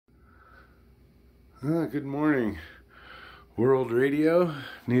Good morning, World Radio.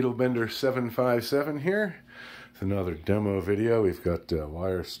 Needlebender 757 here. It's another demo video. We've got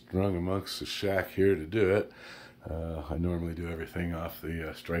wire strung amongst the shack here to do it. I normally do everything off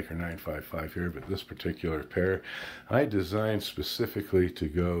the Striker 955 here, but this particular pair I designed specifically to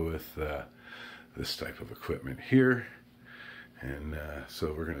go with this type of equipment here. And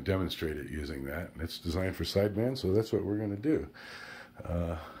so we're going to demonstrate it using that. And it's designed for sideband, so that's what we're going to do.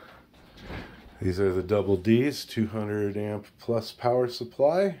 These are the double D's, 200 amp plus power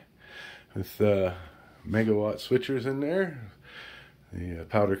supply with megawatt switchers in there. The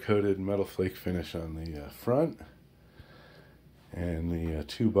powder coated metal flake finish on the front. And the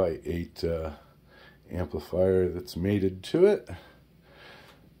 2x8 amplifier that's mated to it.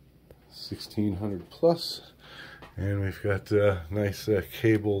 1600 plus. And we've got nice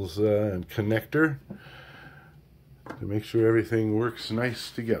cables and connector to make sure everything works nice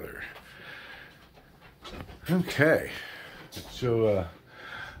together. Okay, so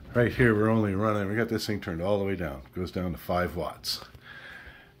right here we're only running, we got this thing turned all the way down. It goes down to 5 watts.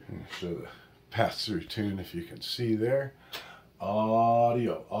 And show the pass-through tune if you can see there.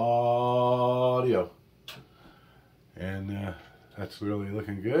 Audio, audio. And that's really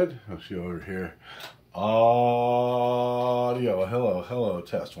looking good. I'll show over here. Audio, hello, hello,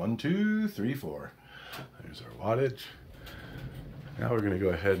 test. 1, 2, 3, 4. There's our wattage. Now we're going to go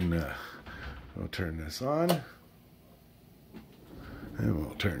ahead and we'll turn this on. And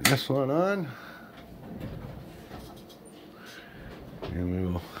we'll turn this one on.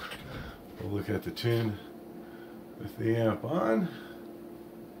 And we'll look at the tune with the amp on.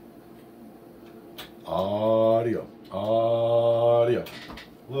 Audio, audio.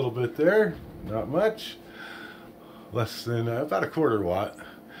 A little bit there, not much. Less than about a quarter watt.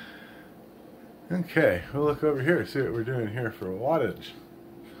 Okay, we'll look over here, see what we're doing here for wattage.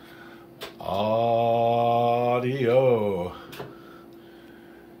 Audio.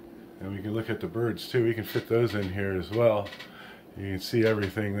 And we can look at the birds too. We can fit those in here as well. You can see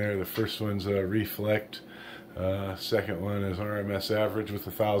everything there. The first one's a reflect. Second one is RMS average with a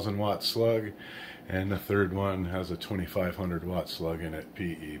 1000 watt slug. And the third one has a 2500 watt slug in it,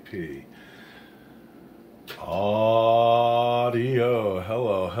 PEP. Audio.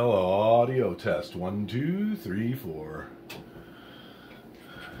 Hello, hello. Audio test. 1, 2, 3, 4.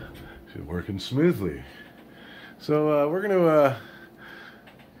 Working smoothly. So we're going to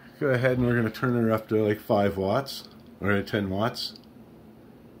go ahead and we're going to turn her up to like 5 watts or 10 watts.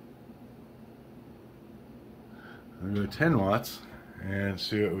 I'm going to go 10 watts and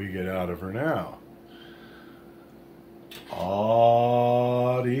see what we get out of her now.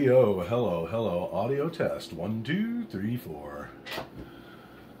 Audio. Hello, hello. Audio test. 1, 2, 3, 4.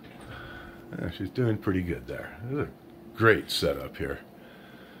 Yeah, she's doing pretty good there. This is a great setup here.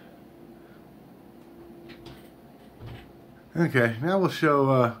 Okay, now we'll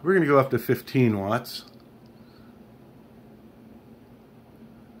show, we're going to go up to 15 watts.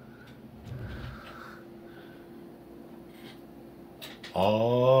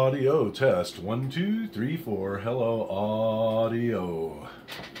 Audio test. 1, 2, 3, 4. Hello, audio.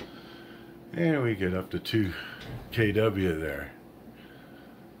 And we get up to 2 kW there.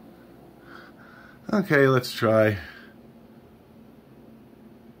 Okay, let's try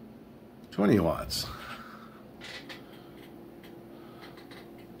 20 watts.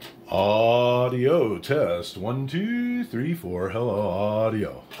 Audio test. 1, 2, 3, 4. Hello,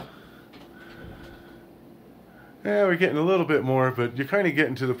 audio. Yeah, we're getting a little bit more, but you're kind of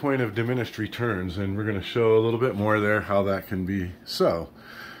getting to the point of diminished returns, and we're going to show a little bit more there how that can be. So,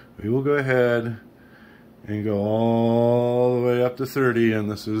 we will go ahead and go all the way up to 30, and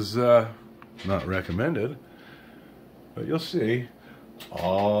this is not recommended, but you'll see.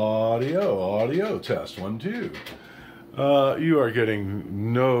 Audio test. 1, 2. You are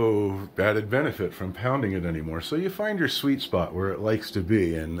getting no added benefit from pounding it anymore. So you find your sweet spot where it likes to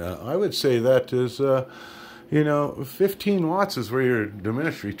be. And I would say that is, you know, 15 watts is where your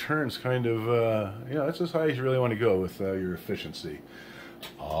diminished returns kind of, you know, that's as high as you really want to go with your efficiency.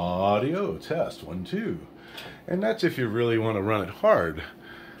 Audio test. 1, 2. And that's if you really want to run it hard.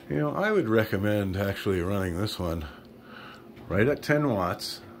 You know, I would recommend actually running this one right at 10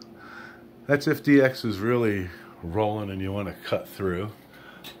 watts. That's if DX is really rolling and you want to cut through.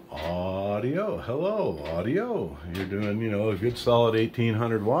 Audio, hello, audio. You're doing, you know, a good solid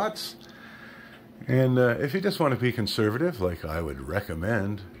 1800 watts. And if you just want to be conservative, like I would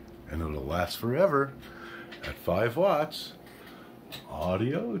recommend, and it'll last forever, at 5 watts,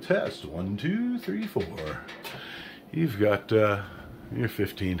 audio test. 1, 2, 3, 4. You've got your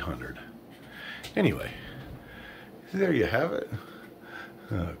 1500. Anyway, there you have it.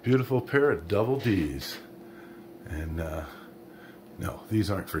 Beautiful pair of double D's. And no, these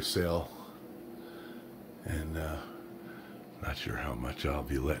aren't for sale. And not sure how much I'll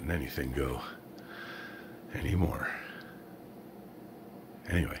be letting anything go anymore.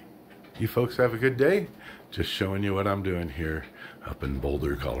 Anyway, you folks have a good day. Just showing you what I'm doing here up in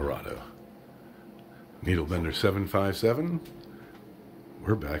Boulder, Colorado. Needlebender 757,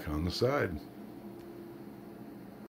 we're back on the side.